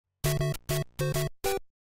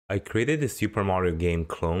I created a Super Mario game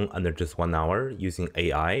clone under just 1 hour using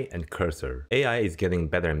AI and Cursor. AI is getting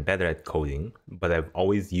better and better at coding, but I've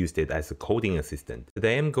always used it as a coding assistant.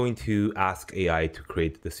 Today I'm going to ask AI to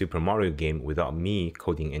create the Super Mario game without me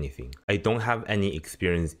coding anything. I don't have any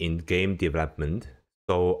experience in game development,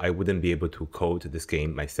 so I wouldn't be able to code this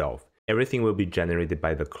game myself. Everything will be generated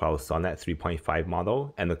by the Claude Sonnet 3.5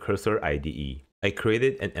 model and the Cursor IDE. I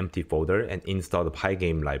created an empty folder and installed the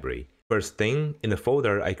Pygame library. First thing, in the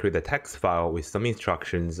folder, I create a text file with some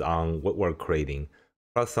instructions on what we're creating,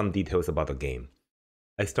 plus some details about the game.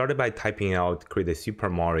 I started by typing out create a Super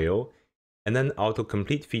Mario, and then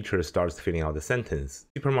autocomplete feature starts filling out the sentence.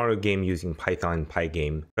 Super Mario game using Python and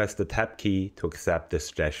Pygame. Press the tab key to accept the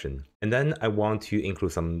suggestion. And then I want to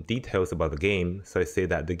include some details about the game, so I say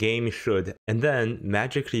that the game should, and then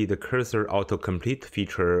magically the cursor autocomplete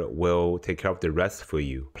feature will take care of the rest for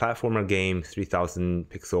you. Platformer game, 3000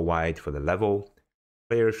 pixel wide for the level.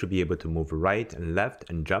 Players should be able to move right and left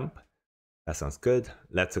and jump. That sounds good.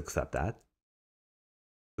 Let's accept that.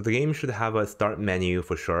 So the game should have a start menu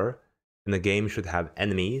for sure. And the game should have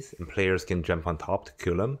enemies, and players can jump on top to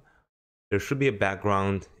kill them. There should be a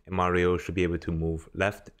background, and Mario should be able to move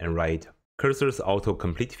left and right. Cursor's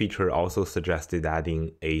autocomplete feature also suggested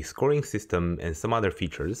adding a scoring system and some other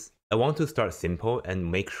features. I want to start simple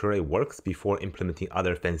and make sure it works before implementing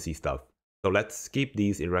other fancy stuff. So let's skip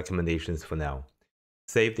these recommendations for now.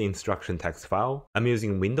 Save the instruction text file. I'm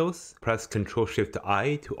using Windows. Press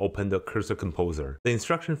Ctrl-Shift-I to open the Cursor Composer. The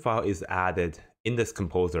instruction file is added in this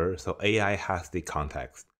composer, so AI has the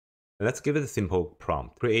context. Let's give it a simple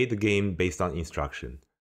prompt. Create the game based on instruction.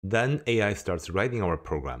 Then AI starts writing our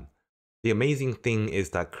program. The amazing thing is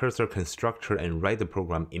that Cursor can structure and write the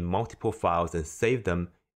program in multiple files and save them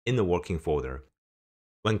in the working folder.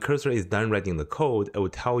 When Cursor is done writing the code, it will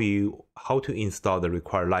tell you how to install the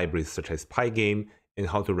required libraries such as Pygame and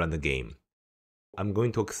how to run the game. I'm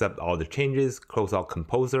going to accept all the changes, close out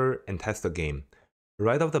Composer, and test the game.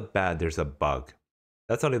 Right off the bat, there's a bug.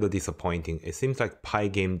 That's a little disappointing. It seems like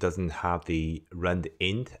Pygame doesn't have the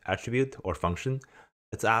run_int attribute or function.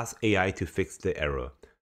 Let's ask AI to fix the error.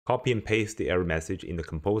 Copy and paste the error message in the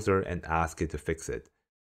Composer and ask it to fix it.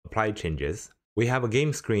 Apply changes. We have a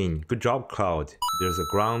game screen. Good job, Claude. There's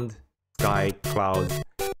a ground, sky, cloud,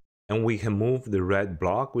 and we can move the red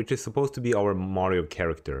block, which is supposed to be our Mario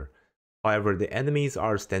character. However, the enemies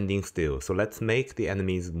are standing still, so let's make the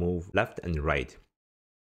enemies move left and right.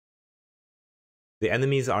 The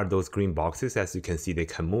enemies are those green boxes. As you can see, they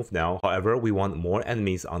can move now. However, we want more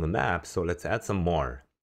enemies on the map, so let's add some more.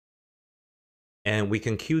 And we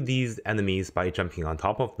can kill these enemies by jumping on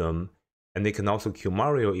top of them, and they can also kill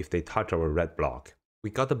Mario if they touch our red block.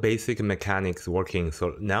 We got the basic mechanics working,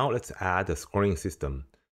 so now let's add a scoring system,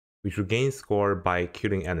 which regains score by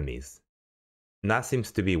killing enemies. And that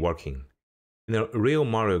seems to be working. In a real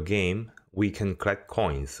Mario game, we can collect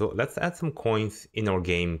coins, so let's add some coins in our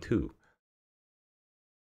game too.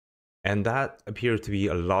 And that appears to be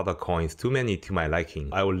a lot of coins, too many to my liking.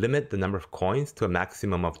 I will limit the number of coins to a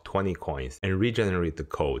maximum of 20 coins and regenerate the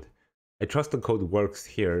code. I trust the code works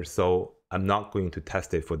here, so I'm not going to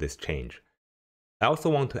test it for this change. I also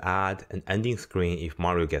want to add an ending screen if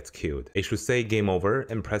Mario gets killed. It should say game over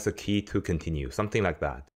and press a key to continue, something like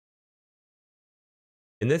that.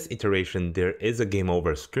 In this iteration, there is a game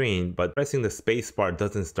over screen, but pressing the spacebar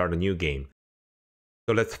doesn't start a new game.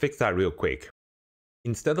 So let's fix that real quick.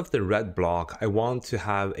 Instead of the red block, I want to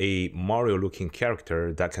have a Mario looking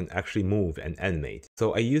character that can actually move and animate.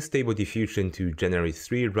 So I use Stable Diffusion to generate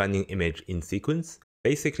 3 running images in sequence.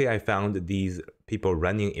 Basically, I found these people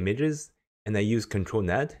running images, and I use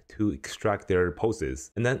ControlNet to extract their poses.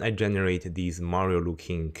 And then I generate these Mario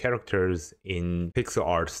looking characters in pixel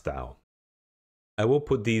art style. I will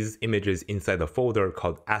put these images inside a folder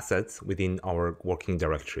called Assets within our working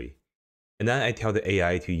directory. And then I tell the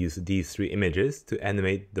AI to use these 3 images to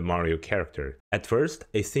animate the Mario character. At first,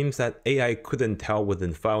 it seems that AI couldn't tell what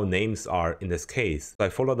the file names are in this case. So I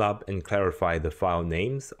followed up and clarified the file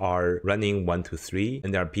names are running 1 to 3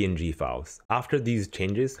 and they are PNG files. After these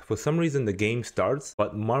changes, for some reason the game starts,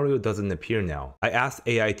 but Mario doesn't appear now. I asked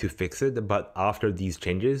AI to fix it, but after these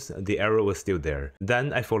changes, the error was still there.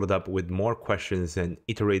 Then I followed up with more questions and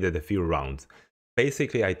iterated a few rounds.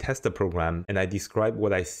 Basically, I test the program and I describe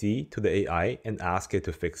what I see to the AI and ask it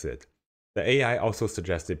to fix it. The AI also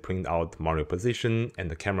suggested print out Mario position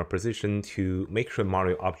and the camera position to make sure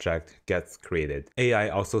Mario object gets created. AI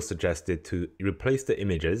also suggested to replace the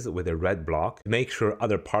images with a red block to make sure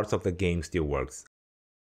other parts of the game still works.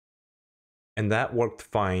 And that worked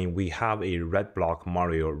fine. We have a red block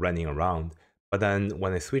Mario running around, but then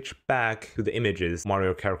when I switch back to the images,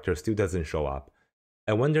 Mario character still doesn't show up.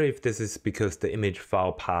 I wonder if this is because the image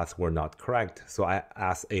file paths were not correct, so I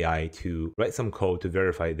asked AI to write some code to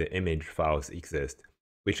verify the image files exist,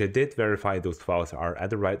 which it did verify those files are at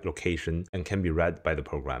the right location and can be read by the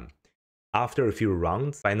program. After a few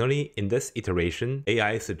rounds, finally, in this iteration,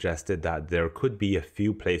 AI suggested that there could be a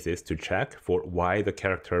few places to check for why the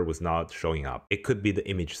character was not showing up. It could be the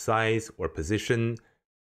image size or position.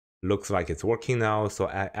 Looks like it's working now, so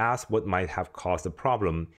I asked what might have caused the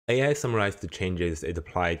problem. AI summarized the changes it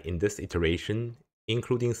applied in this iteration,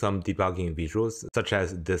 including some debugging visuals, such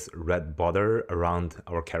as this red border around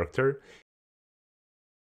our character.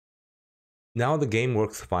 Now the game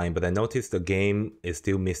works fine, but I noticed the game is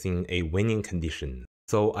still missing a winning condition.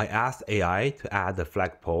 So I asked AI to add a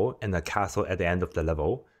flagpole and a castle at the end of the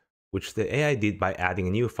level, which the AI did by adding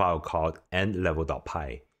a new file called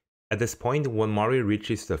endlevel.py. At this point, when Mario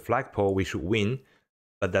reaches the flagpole, we should win,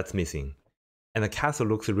 but that's missing. And the castle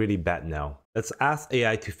looks really bad now. Let's ask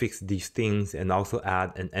AI to fix these things and also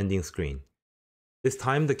add an ending screen. This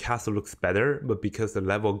time the castle looks better, but because the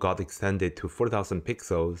level got extended to 4000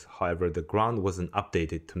 pixels, however the ground wasn't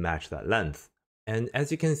updated to match that length. And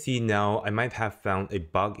as you can see now, I might have found a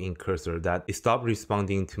bug in Cursor that it stopped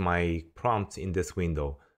responding to my prompts in this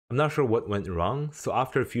window. I'm not sure what went wrong, so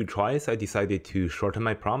after a few tries I decided to shorten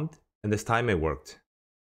my prompt, and this time it worked.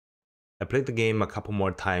 I played the game a couple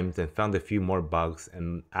more times and found a few more bugs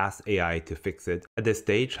and asked AI to fix it. At this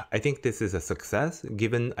stage, I think this is a success,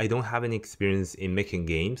 given I don't have any experience in making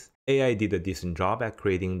games. AI did a decent job at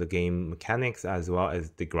creating the game mechanics as well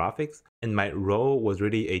as the graphics, and my role was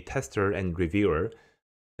really a tester and reviewer,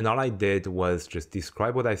 and all I did was just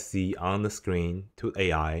describe what I see on the screen to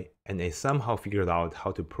AI, and it somehow figured out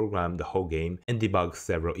how to program the whole game and debug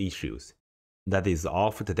several issues. That is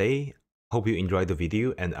all for today. Hope you enjoyed the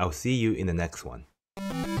video, and I'll see you in the next one.